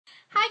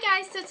Hi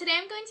guys, so today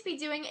I'm going to be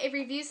doing a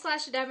review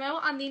slash demo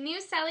on the new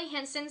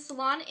Hansen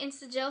Salon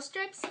Insta-Gel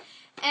strips,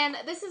 and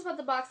this is what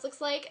the box looks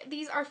like.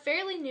 These are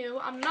fairly new.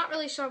 I'm not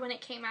really sure when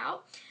it came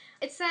out.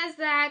 It says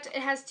that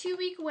it has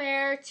 2-week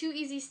wear, 2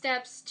 easy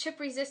steps, chip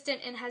resistant,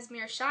 and has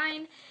mirror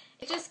shine.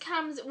 It just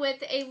comes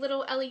with a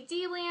little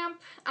LED lamp,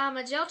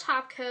 a gel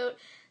top coat,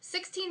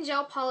 16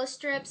 gel polish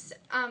strips,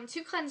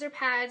 2 cleanser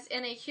pads,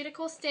 and a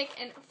cuticle stick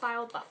and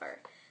file buffer.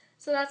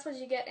 So that's what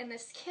you get in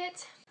this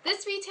kit.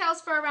 This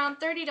retails for around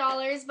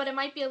 $30, but it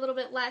might be a little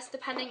bit less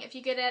depending if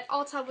you get it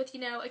Ulta with,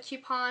 a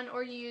coupon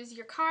or you use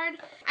your card.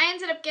 I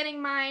ended up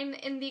getting mine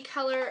in the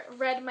color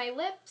Red My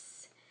Lips.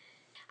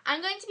 I'm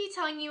going to be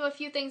telling you a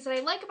few things that I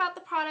like about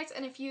the product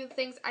and a few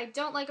things I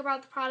don't like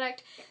about the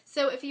product.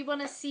 So if you want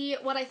to see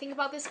what I think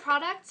about this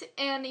product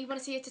and you want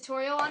to see a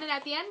tutorial on it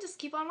at the end, just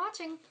keep on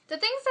watching. The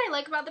things that I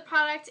like about the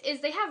product is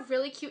they have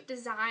really cute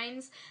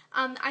designs.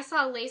 I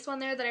saw a lace one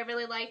there that I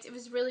really liked. It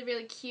was really,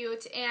 really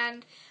cute.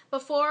 And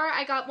before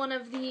I got one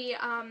of the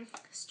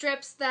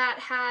strips that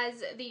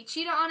has the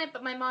cheetah on it,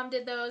 but my mom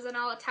did those, and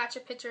I'll attach a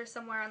picture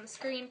somewhere on the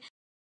screen.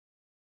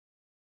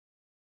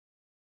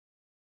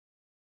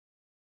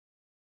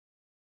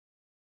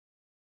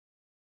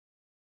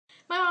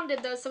 My mom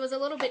did those, so it was a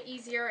little bit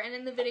easier, and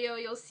in the video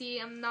you'll see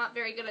I'm not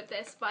very good at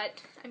this, but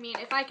I mean,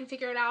 if I can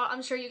figure it out,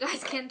 I'm sure you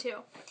guys can too.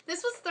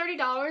 This was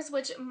 $30,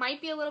 which might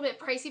be a little bit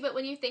pricey, but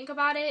when you think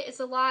about it, it's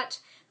a lot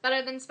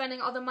better than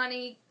spending all the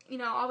money,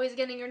 always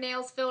getting your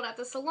nails filled at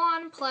the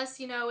salon, plus,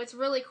 it's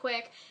really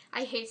quick.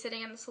 I hate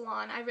sitting in the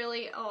salon.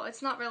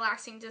 It's not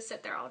relaxing to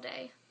sit there all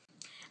day.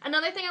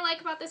 Another thing I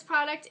like about this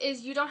product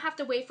is you don't have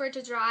to wait for it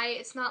to dry.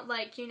 It's not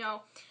like,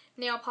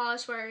 nail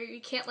polish where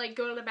you can't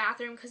go to the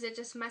bathroom because it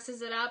just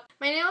messes it up.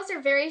 My nails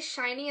are very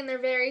shiny and they're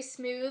very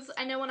smooth.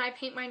 I know when I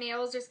paint my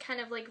nails there's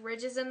kind of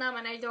ridges in them,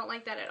 and I don't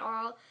like that at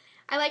all.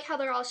 I like how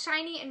they're all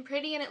shiny and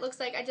pretty and it looks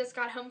like I just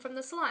got home from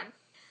the salon.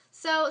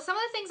 So some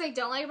of the things I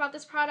don't like about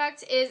this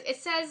product is it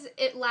says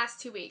it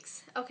lasts 2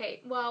 weeks. Okay,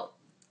 well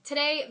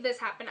today this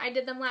happened. I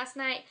did them last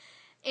night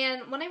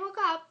and when I woke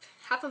up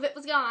half of it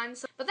was gone.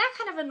 But that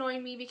kind of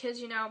annoyed me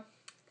because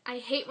I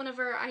hate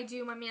whenever I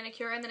do my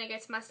manicure and then it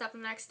gets messed up the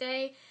next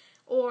day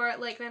or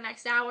the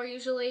next hour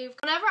usually.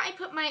 Whenever I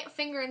put my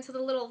finger into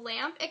the little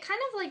lamp, it kind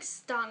of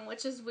stung,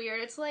 which is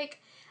weird. It's I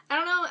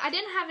don't know, I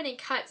didn't have any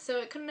cuts, so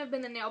it couldn't have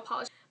been the nail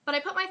polish. But I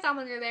put my thumb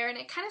under there and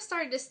it kind of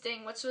started to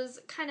sting, which was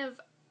kind of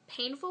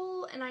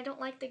painful, and I don't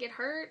like to get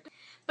hurt.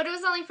 But it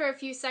was only for a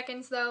few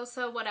seconds though,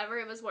 so whatever,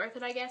 it was worth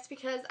it I guess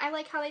because I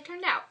like how they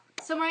turned out.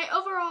 So my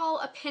overall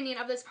opinion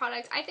of this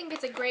product, I think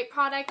it's a great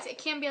product. It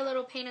can be a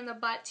little pain in the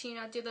butt to,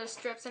 do those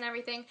strips and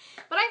everything,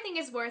 but I think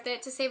it's worth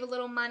it to save a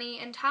little money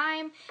and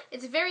time.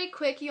 It's very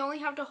quick. You only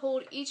have to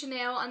hold each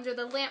nail under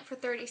the lamp for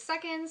 30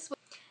 seconds.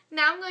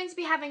 Now I'm going to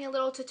be having a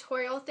little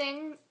tutorial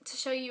thing to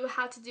show you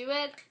how to do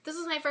it. This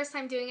was my first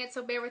time doing it,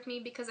 so bear with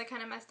me because I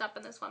kind of messed up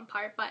in this one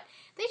part, but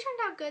they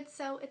turned out good,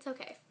 so it's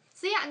okay.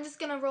 So yeah, I'm just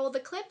going to roll the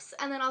clips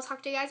and then I'll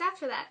talk to you guys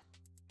after that.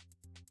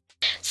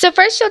 So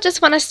first you'll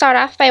just want to start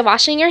off by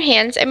washing your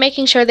hands and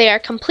making sure they are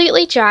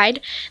completely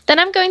dried. Then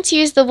I'm going to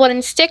use the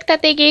wooden stick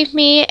that they gave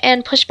me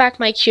and push back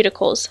my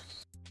cuticles.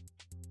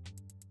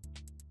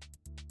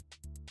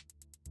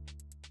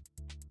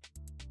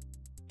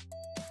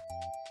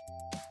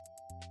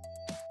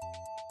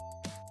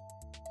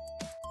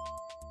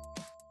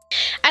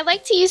 I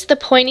like to use the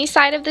pointy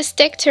side of the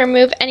stick to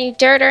remove any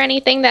dirt or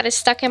anything that is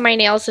stuck in my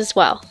nails as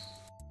well.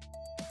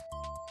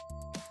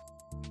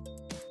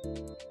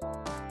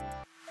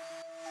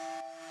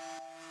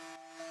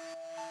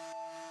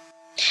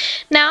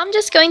 Now I'm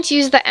just going to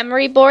use the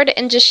emery board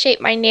and just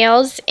shape my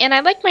nails, and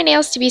I like my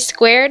nails to be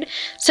squared,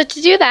 so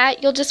to do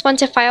that you'll just want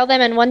to file them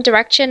in one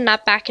direction,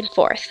 not back and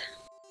forth.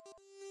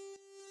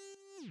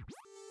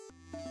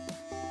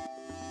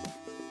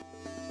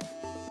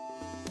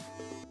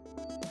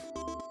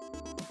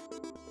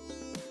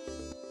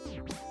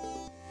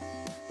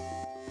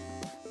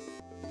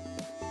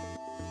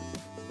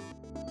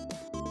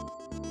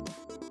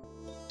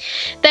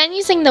 Then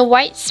using the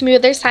white,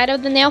 smoother side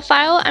of the nail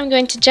file, I'm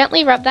going to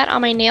gently rub that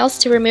on my nails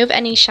to remove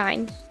any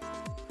shine.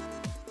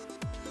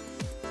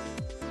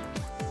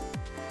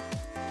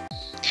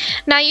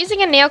 Now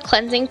using a nail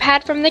cleansing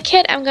pad from the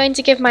kit, I'm going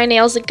to give my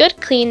nails a good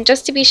clean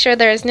just to be sure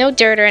there is no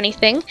dirt or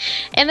anything.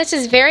 And this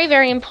is very,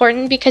 very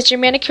important because your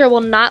manicure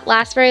will not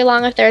last very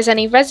long if there is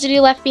any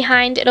residue left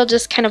behind. It'll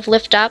just kind of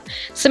lift up,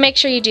 so make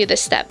sure you do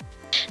this step.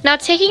 Now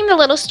taking the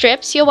little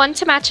strips, you'll want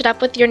to match it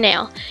up with your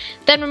nail.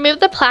 Then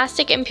remove the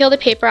plastic and peel the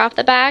paper off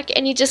the back,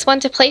 and you just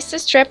want to place the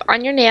strip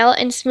on your nail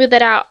and smooth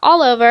it out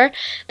all over,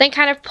 then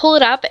kind of pull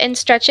it up and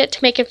stretch it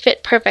to make it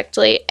fit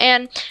perfectly.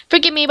 And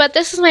forgive me, but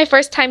this is my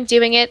first time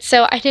doing it,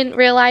 so I didn't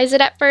realize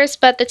it at first,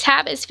 but the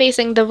tab is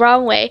facing the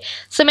wrong way,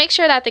 so make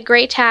sure that the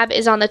gray tab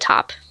is on the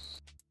top.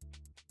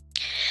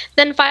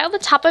 Then file the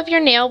top of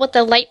your nail with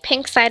the light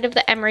pink side of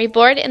the emery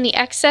board, and the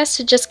excess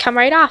should just come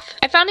right off.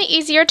 I found it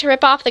easier to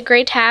rip off the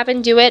gray tab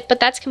and do it, but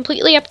that's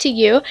completely up to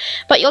you.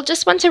 But you'll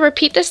just want to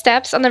repeat the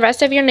steps on the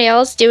rest of your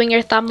nails, doing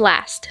your thumb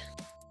last.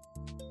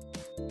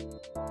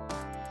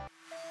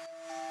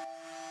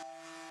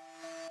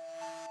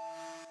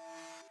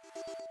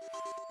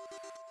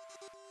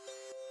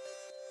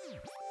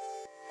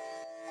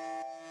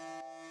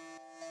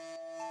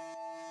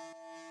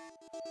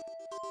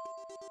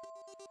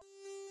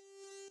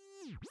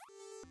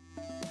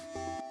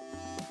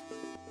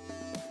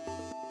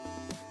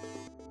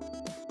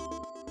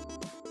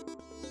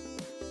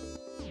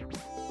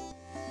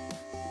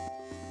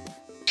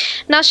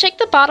 Now shake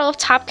the bottle of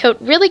top coat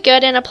really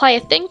good and apply a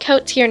thin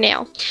coat to your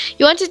nail.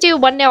 You want to do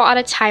one nail at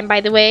a time,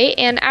 by the way,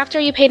 and after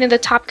you painted the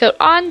top coat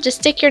on, just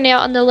stick your nail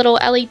on the little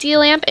LED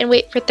lamp and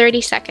wait for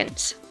 30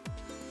 seconds.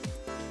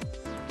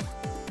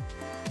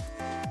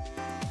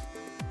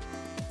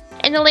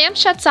 And the lamp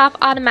shuts off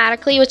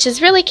automatically, which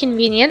is really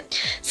convenient,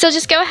 so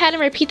just go ahead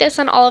and repeat this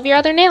on all of your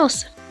other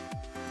nails.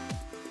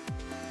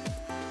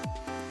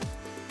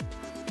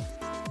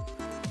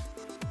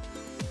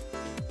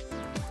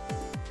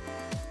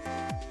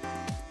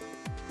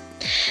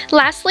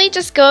 Lastly,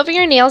 just go over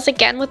your nails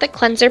again with a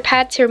cleanser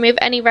pad to remove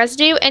any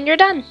residue, and you're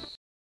done.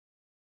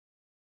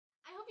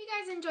 I hope you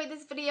guys enjoyed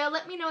this video.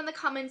 Let me know in the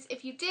comments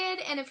if you did,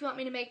 and if you want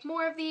me to make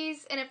more of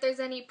these, and if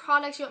there's any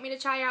products you want me to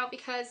try out,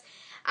 because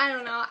I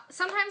don't know,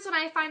 sometimes when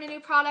I find a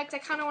new product, I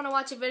kind of want to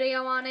watch a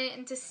video on it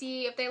and to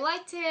see if they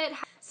liked it.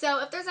 So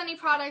if there's any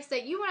products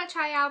that you want to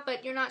try out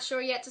but you're not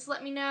sure yet, just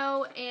let me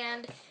know,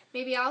 and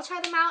maybe I'll try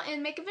them out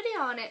and make a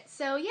video on it.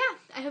 So yeah,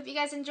 I hope you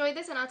guys enjoyed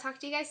this, and I'll talk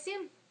to you guys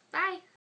soon. Bye!